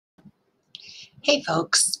Hey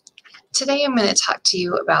folks, today I'm going to talk to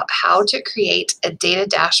you about how to create a data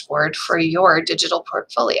dashboard for your digital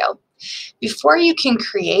portfolio. Before you can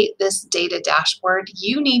create this data dashboard,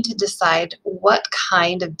 you need to decide what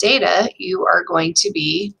kind of data you are going to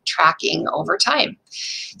be tracking over time.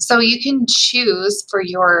 So you can choose for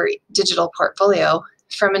your digital portfolio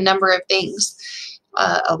from a number of things.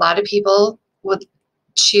 A lot of people would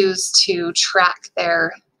choose to track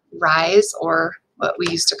their RISE, or what we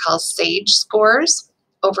used to call SAGE scores,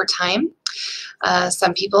 over time.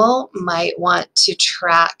 Some people might want to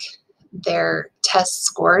track their test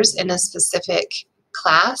scores in a specific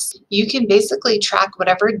class. You can basically track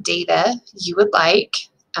whatever data you would like,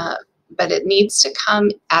 but it needs to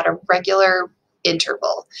come at a regular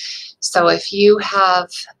interval. So if you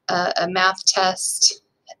have a math test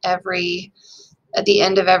at the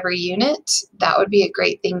end of every unit, that would be a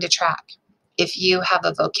great thing to track. If you have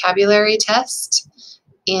a vocabulary test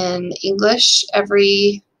in English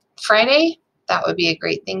every Friday, that would be a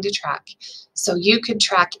great thing to track. So you could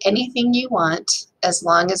track anything you want as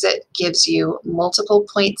long as it gives you multiple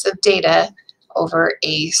points of data over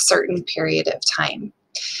a certain period of time.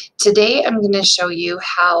 Today, I'm going to show you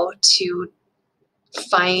how to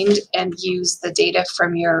find and use the data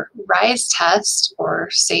from your RISE test or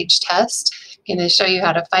SAGE test. I'm going to show you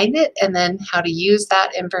how to find it and then how to use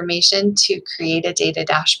that information to create a data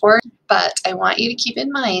dashboard. But I want you to keep in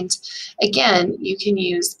mind, again, you can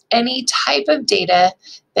use any type of data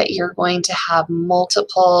that you're going to have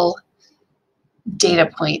multiple data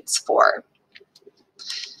points for.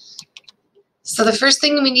 So the first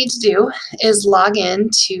thing we need to do is log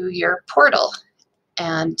in to your portal.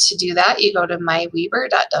 And to do that, you go to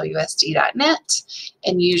myweber.wsd.net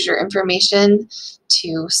and use your information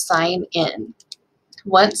to sign in.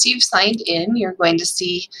 Once you've signed in, you're going to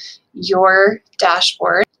see your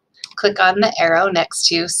dashboard. Click on the arrow next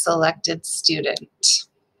to Selected Student.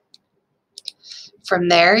 From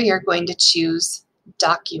there, you're going to choose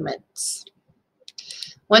Documents.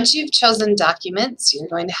 Once you've chosen Documents, you're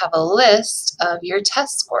going to have a list of your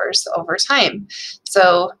test scores over time.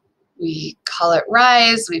 So we call it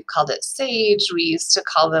RISE, we've called it SAGE, we used to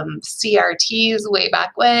call them CRTs way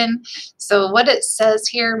back when. So what it says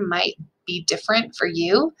here might be different for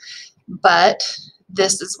you, but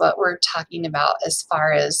this is what we're talking about as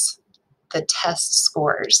far as the test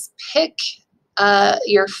scores. Pick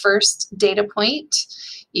your first data point.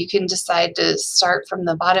 You can decide to start from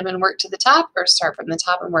the bottom and work to the top, or start from the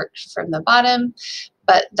top and work from the bottom,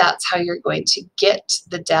 but that's how you're going to get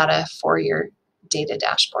the data for your data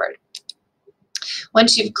dashboard.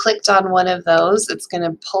 Once you've clicked on one of those, it's going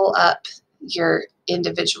to pull up your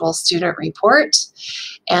individual student report,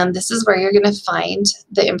 and this is where you're going to find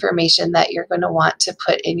the information that you're going to want to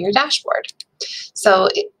put in your dashboard. So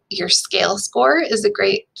your scale score is a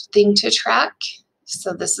great thing to track.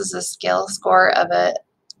 So this is a scale score of a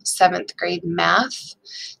 7th grade math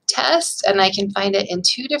test, and I can find it in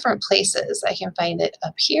two different places. I can find it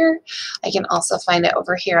up here. I can also find it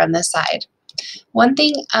over here on this side. One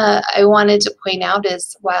thing I wanted to point out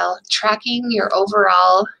is, while tracking your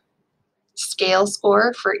overall scale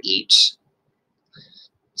score for each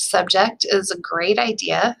subject is a great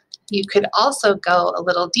idea, you could also go a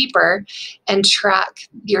little deeper and track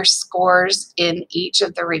your scores in each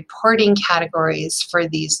of the reporting categories for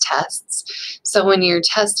these tests. So when you're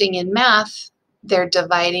testing in math, they're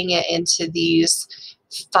dividing it into these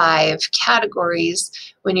 5 categories.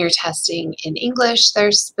 When you're testing in English,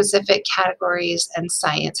 there's specific categories, and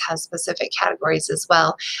science has specific categories as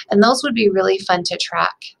well. And those would be really fun to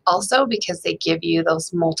track also, because they give you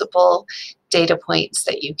those multiple data points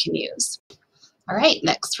that you can use. All right,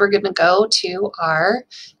 next we're going to go to our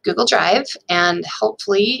Google Drive, and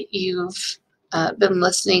hopefully you've been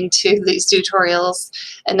listening to these tutorials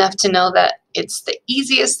enough to know that it's the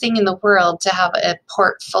easiest thing in the world to have a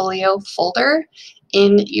portfolio folder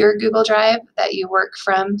in your Google Drive that you work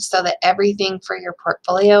from, so that everything for your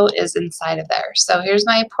portfolio is inside of there. So here's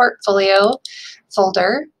my portfolio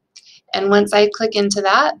folder, and once I click into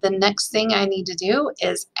that, the next thing I need to do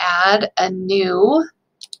is add a new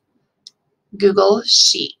Google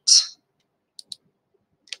Sheet.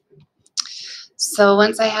 So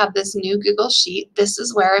once I have this new Google Sheet, this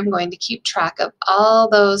is where I'm going to keep track of all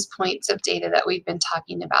those points of data that we've been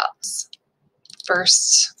talking about.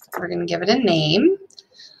 First, we're going to give it a name.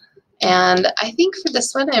 And I think for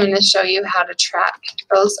this one, I'm going to show you how to track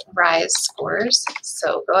those RISE scores.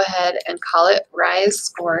 So go ahead and call it RISE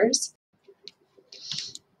scores.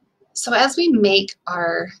 So as we make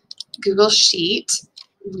our Google Sheet,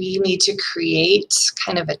 we need to create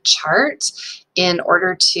kind of a chart in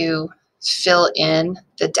order to fill in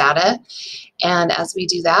the data. And as we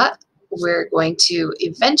do that, we're going to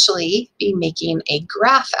eventually be making a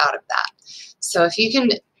graph out of that. So if you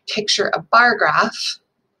can picture a bar graph,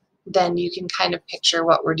 then you can kind of picture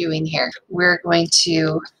what we're doing here. We're going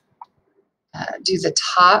to do the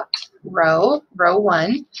top row. Row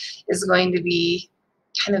 1 is going to be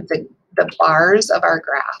kind of the bars of our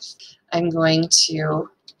graph. I'm going to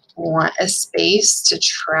want a space to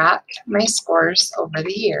track my scores over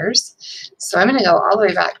the years. So I'm going to go all the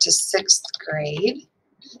way back to 6th grade,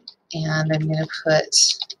 and I'm going to put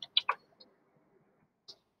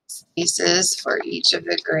spaces for each of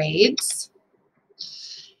the grades.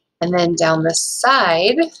 And then down the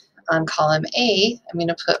side on column A, I'm going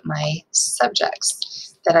to put my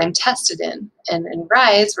subjects that I'm tested in. And in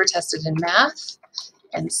RISE, we're tested in math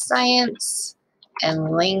and science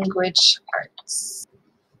and language arts.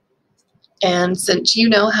 And since you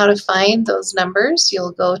know how to find those numbers,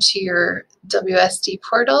 you'll go to your WSD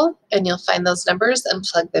portal and you'll find those numbers and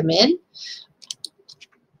plug them in.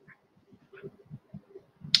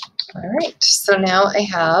 All right, so now I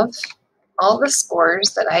have all the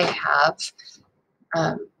scores that I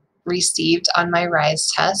have received on my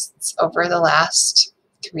RISE tests over the last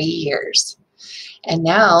 3 years. And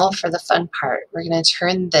now for the fun part, we're going to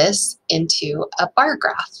turn this into a bar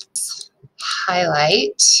graph.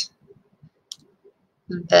 Highlight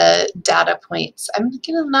the data points. I'm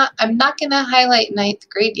not gonna highlight 9th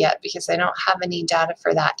grade yet because I don't have any data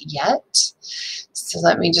for that yet. So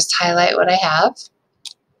let me just highlight what I have.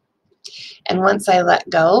 And once I let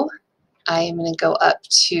go, I am going to go up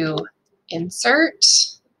to Insert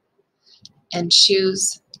and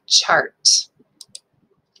choose Chart.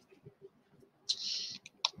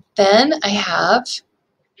 Then I have,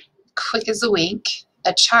 quick as a wink,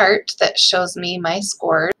 a chart that shows me my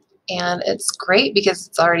scores. And it's great because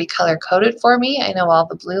it's already color-coded for me. I know all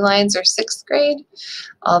the blue lines are 6th grade,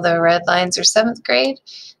 all the red lines are 7th grade,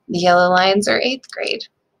 the yellow lines are 8th grade.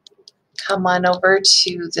 Come on over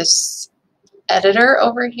to this editor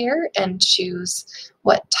over here and choose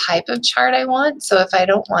what type of chart I want. So if I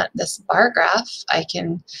don't want this bar graph, I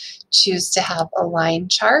can choose to have a line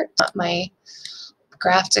chart. I want my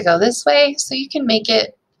graph to go this way, so you can make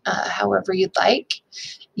it however you'd like.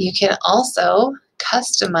 You can also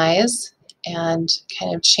customize and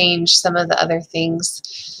kind of change some of the other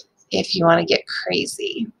things if you want to get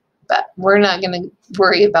crazy. But we're not going to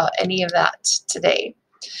worry about any of that today.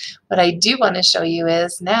 What I do want to show you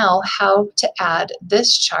is now how to add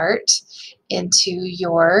this chart into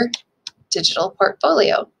your digital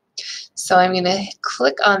portfolio. So I'm going to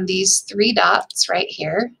click on these 3 dots right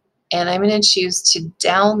here, and I'm going to choose to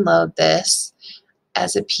download this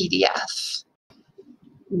as a PDF.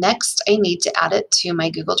 Next, I need to add it to my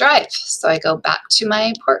Google Drive. So I go back to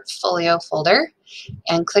my portfolio folder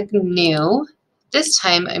and click New. This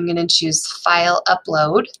time I'm going to choose File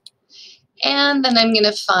Upload. And then I'm going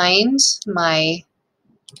to find my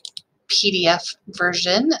PDF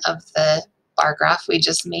version of the bar graph we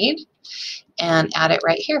just made and add it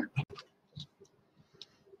right here.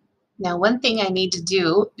 Now, one thing I need to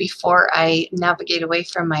do before I navigate away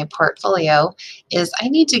from my portfolio is I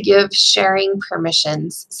need to give sharing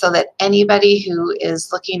permissions so that anybody who is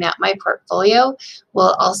looking at my portfolio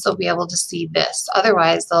will also be able to see this.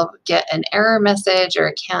 Otherwise, they'll get an error message or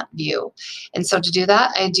a can't view. And so to do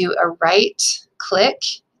that, I do a right click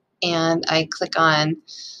and I click on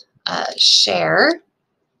share,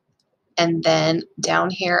 and then down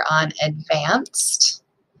here on advanced,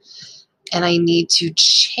 and I need to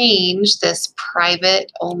change this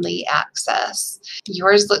private only access.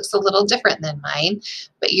 Yours looks a little different than mine,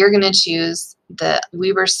 but you're going to choose the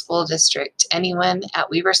Weber School District. Anyone at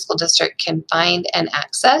Weber School District can find and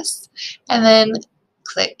access, and then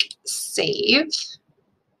click Save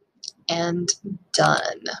and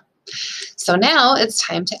Done. So now it's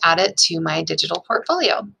time to add it to my digital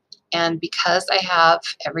portfolio. And because I have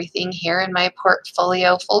everything here in my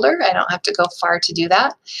portfolio folder, I don't have to go far to do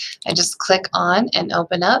that. I just click on and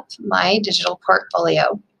open up my digital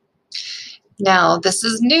portfolio. Now, this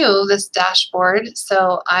is new, this dashboard,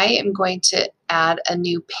 so I am going to add a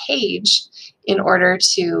new page in order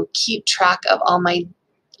to keep track of all my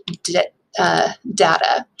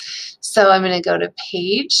data. So I'm going to go to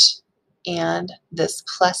Page and this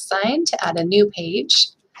plus sign to add a new page.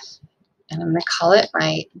 And I'm going to call it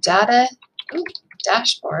my data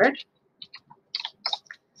dashboard.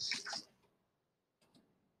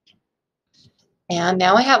 And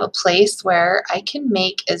now I have a place where I can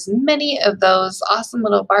make as many of those awesome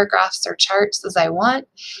little bar graphs or charts as I want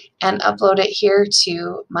and upload it here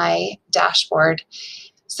to my dashboard.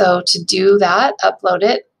 So to do that, upload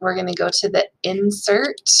it, we're going to go to the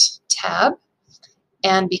Insert tab,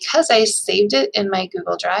 And because I saved it in my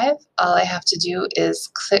Google Drive, all I have to do is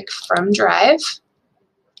click from Drive,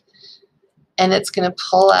 and it's going to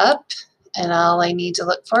pull up, and all I need to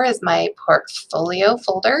look for is my portfolio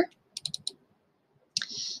folder.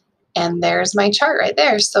 And there's my chart right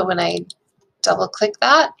there. So when I double click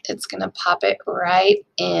that, it's going to pop it right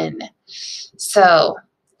in. So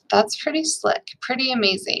that's pretty slick, pretty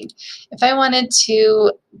amazing. If I wanted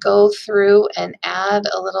to go through and add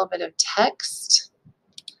a little bit of text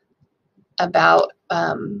about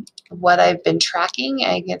what I've been tracking,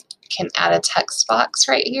 I can add a text box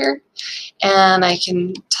right here, and I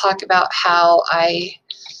can talk about how I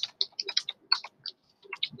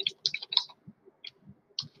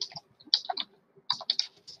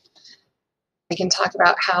can talk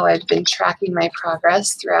about how I've been tracking my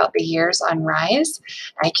progress throughout the years on Rise.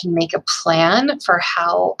 I can make a plan for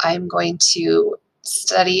how I'm going to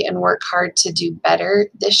study and work hard to do better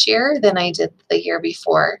this year than I did the year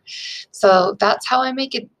before. So that's how I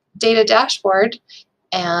make a data dashboard.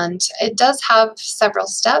 And it does have several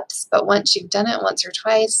steps, but once you've done it once or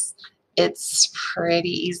twice, it's pretty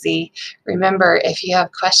easy. Remember, if you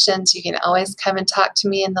have questions, you can always come and talk to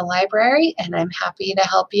me in the library, and I'm happy to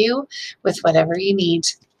help you with whatever you need.